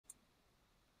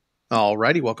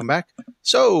Alrighty, welcome back.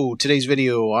 So, today's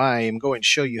video, I am going to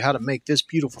show you how to make this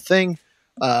beautiful thing.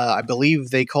 I believe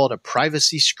they call it a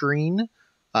privacy screen.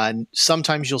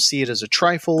 Sometimes you'll see it as a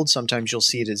trifold, sometimes you'll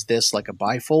see it as this, like a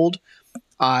bifold.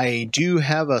 I do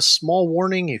have a small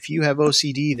warning. If you have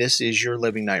OCD, this is your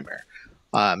living nightmare.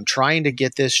 I'm trying to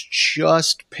get this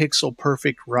just pixel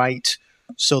perfect right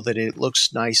so that it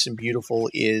looks nice and beautiful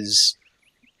is...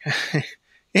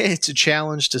 it's a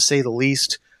challenge to say the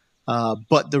least.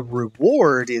 But the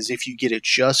reward is if you get it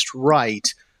just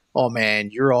right, oh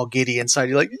man, you're all giddy inside.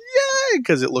 You're like, yay,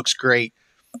 because it looks great.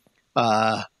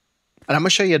 And I'm going to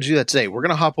show you how to do that today. We're going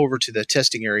to hop over to the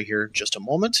testing area here in just a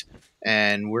moment,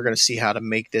 and we're going to see how to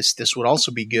make this. This would also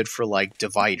be good for like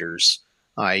dividers.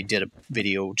 I did a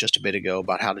video just a bit ago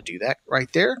about how to do that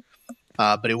right there.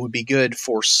 But it would be good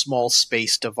for small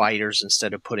space dividers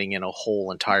instead of putting in a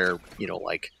whole entire,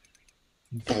 like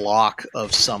block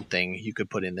of something. You could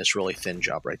put in this really thin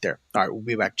job right there. All right, we'll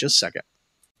be back just a second.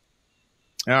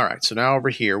 All right, so now over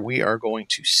here, we are going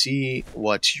to see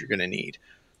what you're going to need.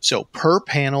 So per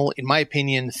panel, in my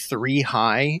opinion, 3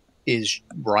 high is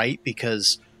right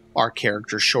because our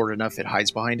character's short enough, it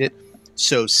hides behind it.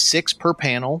 So 6 per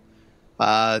panel.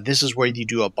 This is where you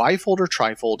do a bifold or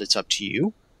trifold. It's up to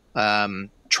you.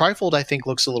 Trifold, I think,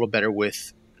 looks a little better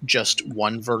with just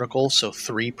 1 vertical, so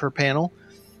 3 per panel.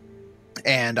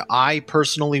 And I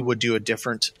personally would do a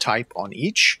different type on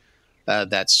each.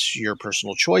 That's your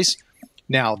personal choice.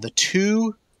 Now, the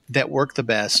 2 that work the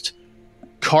best,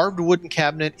 carved wooden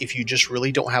cabinet if you just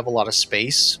really don't have a lot of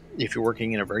space, if you're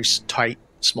working in a very tight,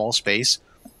 small space.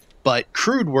 But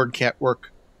crude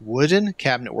wooden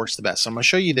cabinet works the best. So I'm going to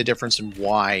show you the difference in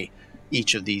why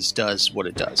each of these does what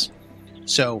it does.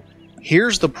 So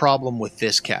here's the problem with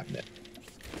this cabinet.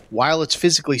 While it's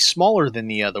physically smaller than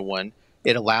the other one,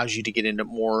 it allows you to get into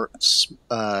more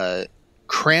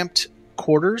cramped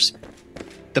quarters.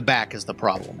 The back is the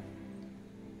problem.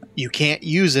 You can't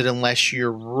use it unless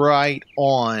you're right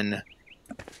on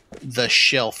the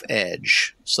shelf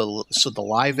edge. So the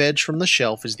live edge from the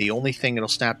shelf is the only thing it'll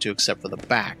snap to except for the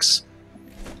backs.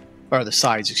 Or the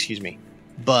sides, excuse me.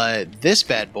 But this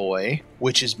bad boy,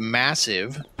 which is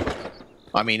massive...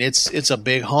 I mean, it's a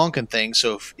big honking thing,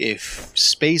 so if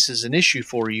space is an issue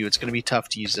for you, it's going to be tough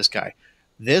to use this guy.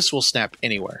 This will snap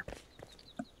anywhere.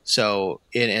 So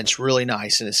it's really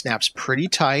nice, and it snaps pretty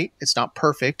tight. It's not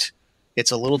perfect. It's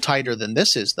a little tighter than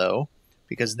this is, though,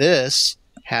 because this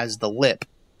has the lip.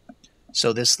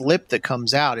 So this lip that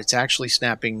comes out, it's actually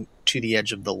snapping to the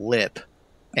edge of the lip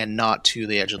and not to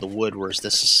the edge of the wood, whereas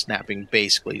this is snapping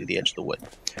basically to the edge of the wood.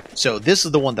 So this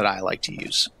is the one that I like to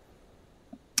use.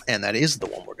 And that is the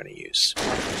one we're going to use.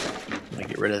 I'm going to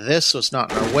get rid of this so it's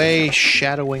not in our way,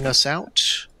 shadowing us out.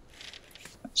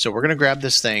 So we're going to grab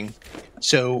this thing.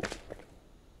 So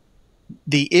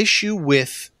the issue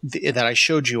with that I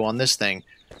showed you on this thing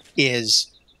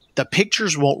is the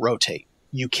pictures won't rotate.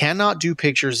 You cannot do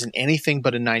pictures in anything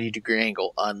but a 90-degree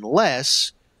angle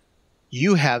unless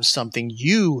you have something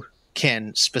you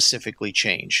can specifically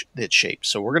change that shape.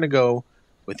 So we're going to go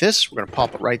with this. We're going to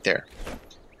pop it right there.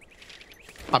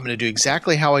 I'm going to do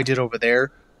exactly how I did over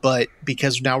there, but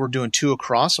because now we're doing 2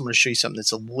 across, I'm going to show you something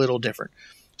that's a little different.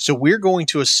 So we're going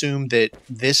to assume that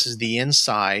this is the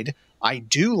inside. I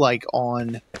do like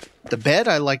on the bed,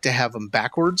 I like to have them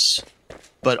backwards,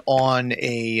 but on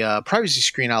a privacy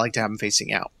screen, I like to have them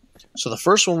facing out. So the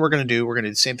first one we're going to do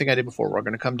the same thing I did before. We're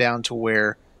going to come down to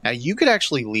where, now you could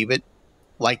actually leave it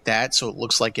like that so it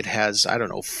looks like it has, I don't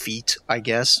know, feet, I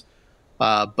guess.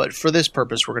 But for this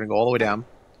purpose, we're going to go all the way down.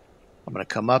 I'm going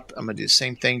to come up. I'm going to do the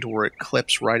same thing to where it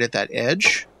clips right at that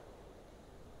edge.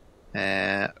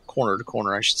 Corner to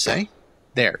corner, I should say.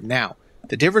 There. Now,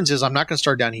 the difference is I'm not going to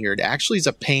start down here. It actually is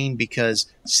a pain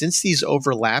because since these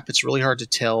overlap, it's really hard to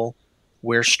tell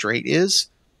where straight is.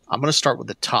 I'm going to start with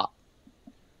the top.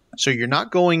 So you're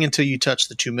not going until you touch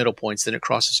the 2 middle points, then it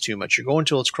crosses too much. You're going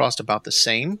until it's crossed about the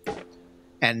same.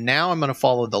 And now I'm going to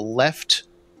follow the left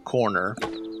corner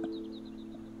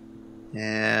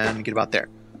and get about there.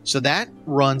 So that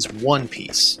runs 1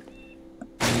 piece.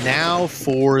 Now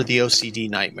for the OCD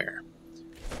nightmare.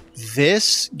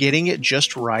 This, getting it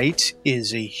just right,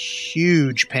 is a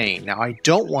huge pain. Now, I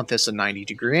don't want this a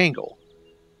 90-degree angle.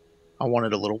 I want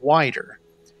it a little wider.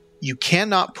 You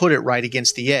cannot put it right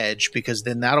against the edge because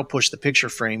then that'll push the picture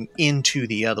frame into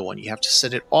the other one. You have to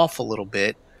set it off a little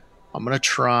bit. I'm going to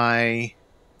try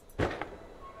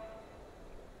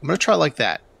like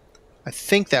that. I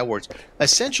think that works.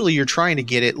 Essentially, you're trying to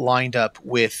get it lined up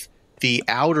with the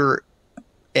outer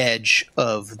edge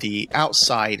of the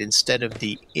outside instead of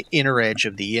the inner edge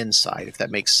of the inside, if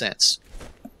that makes sense.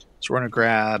 So we're going to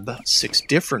grab 6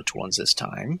 different ones this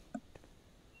time.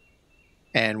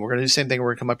 And we're going to do the same thing. We're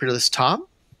going to come up here to this top.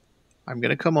 I'm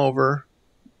going to come over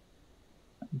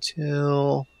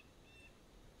until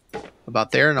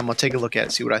about there, and I'm going to take a look at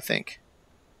it, see what I think.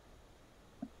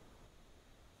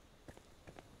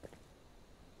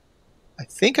 I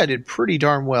think I did pretty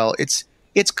darn well. It's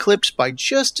clipped by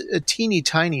just a teeny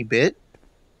tiny bit,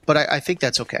 but I think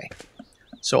that's okay.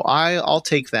 So I'll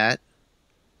take that.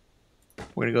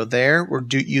 We're going to go there. We're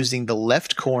using the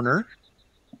left corner.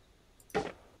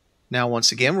 Now,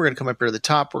 once again, we're going to come up here to the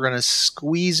top. We're going to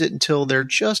squeeze it until they're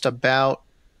just about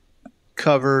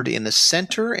covered in the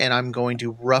center, and I'm going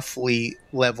to roughly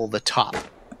level the top.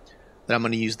 Then I'm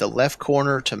going to use the left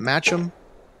corner to match them.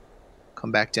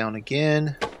 Come back down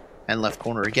again, and left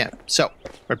corner again. So, we're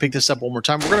going to pick this up one more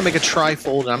time. We're going to make a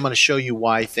trifold, and I'm going to show you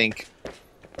why I think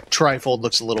trifold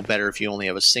looks a little better if you only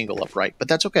have a single upright, but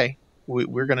that's okay.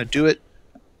 We're going to do it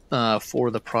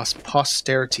for the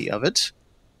posterity of it.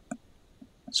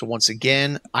 So once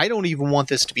again, I don't even want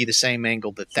this to be the same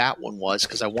angle that that one was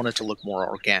because I want it to look more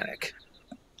organic.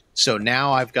 So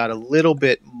now I've got a little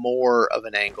bit more of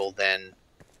an angle than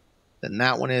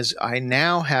that one is. I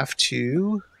now have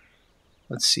to,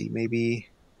 let's see, maybe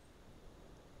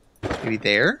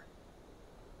there.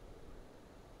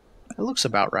 That looks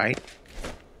about right.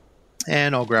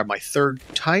 And I'll grab my third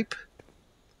type.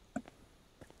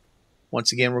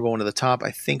 Once again, we're going to the top.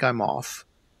 I think I'm off.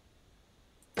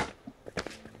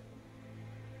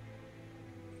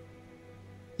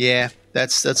 Yeah,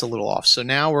 that's a little off. So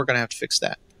now we're going to have to fix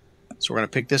that. So we're going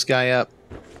to pick this guy up.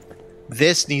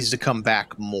 This needs to come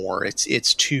back more.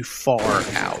 It's too far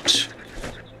out.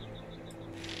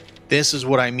 This is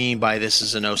what I mean by this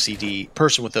is an OCD.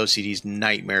 Person with OCD's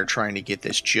nightmare trying to get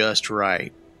this just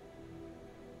right.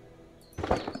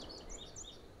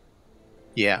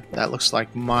 Yeah, that looks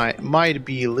like might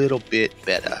be a little bit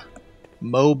better.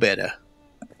 Mo better.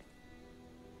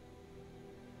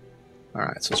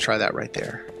 Alright, so let's try that right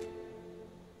there.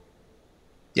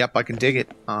 Yep, I can dig it.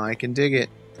 I can dig it.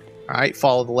 Alright,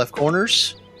 follow the left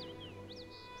corners.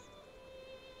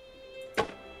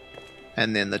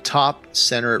 And then the top,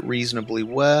 center it reasonably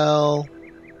well.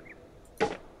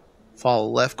 Follow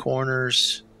left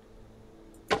corners.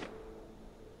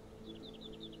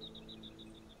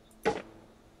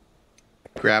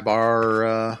 Grab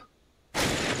our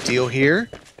deal here.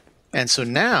 And so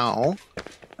now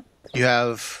you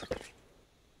have...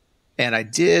 And I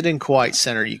didn't quite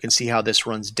center. You can see how this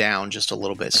runs down just a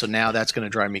little bit. So now that's going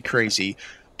to drive me crazy.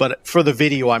 But for the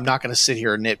video, I'm not going to sit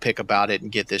here and nitpick about it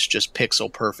and get this just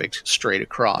pixel perfect straight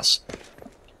across.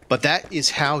 But that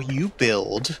is how you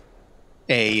build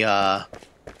a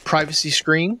privacy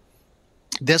screen.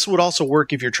 This would also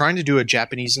work if you're trying to do a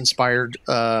Japanese-inspired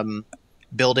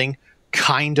building,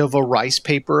 kind of a rice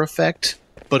paper effect,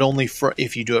 but only for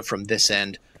if you do it from this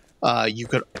end. You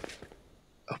could...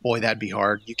 Boy, that'd be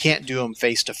hard. You can't do them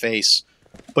face to face,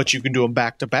 but you can do them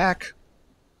back to back.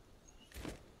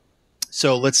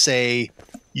 So let's say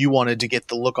you wanted to get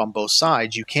the look on both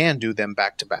sides, you can do them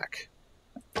back to back.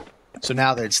 So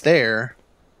now that it's there,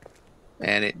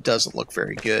 and it doesn't look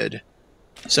very good.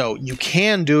 So you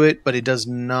can do it, but it does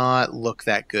not look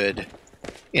that good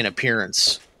in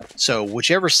appearance. So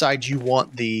whichever side you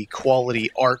want the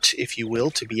quality art, if you will,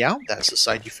 to be out, that's the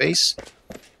side you face.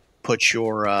 Put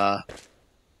your...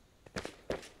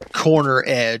 corner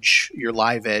edge, your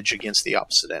live edge against the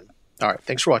opposite end. All right,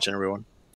 thanks for watching, everyone.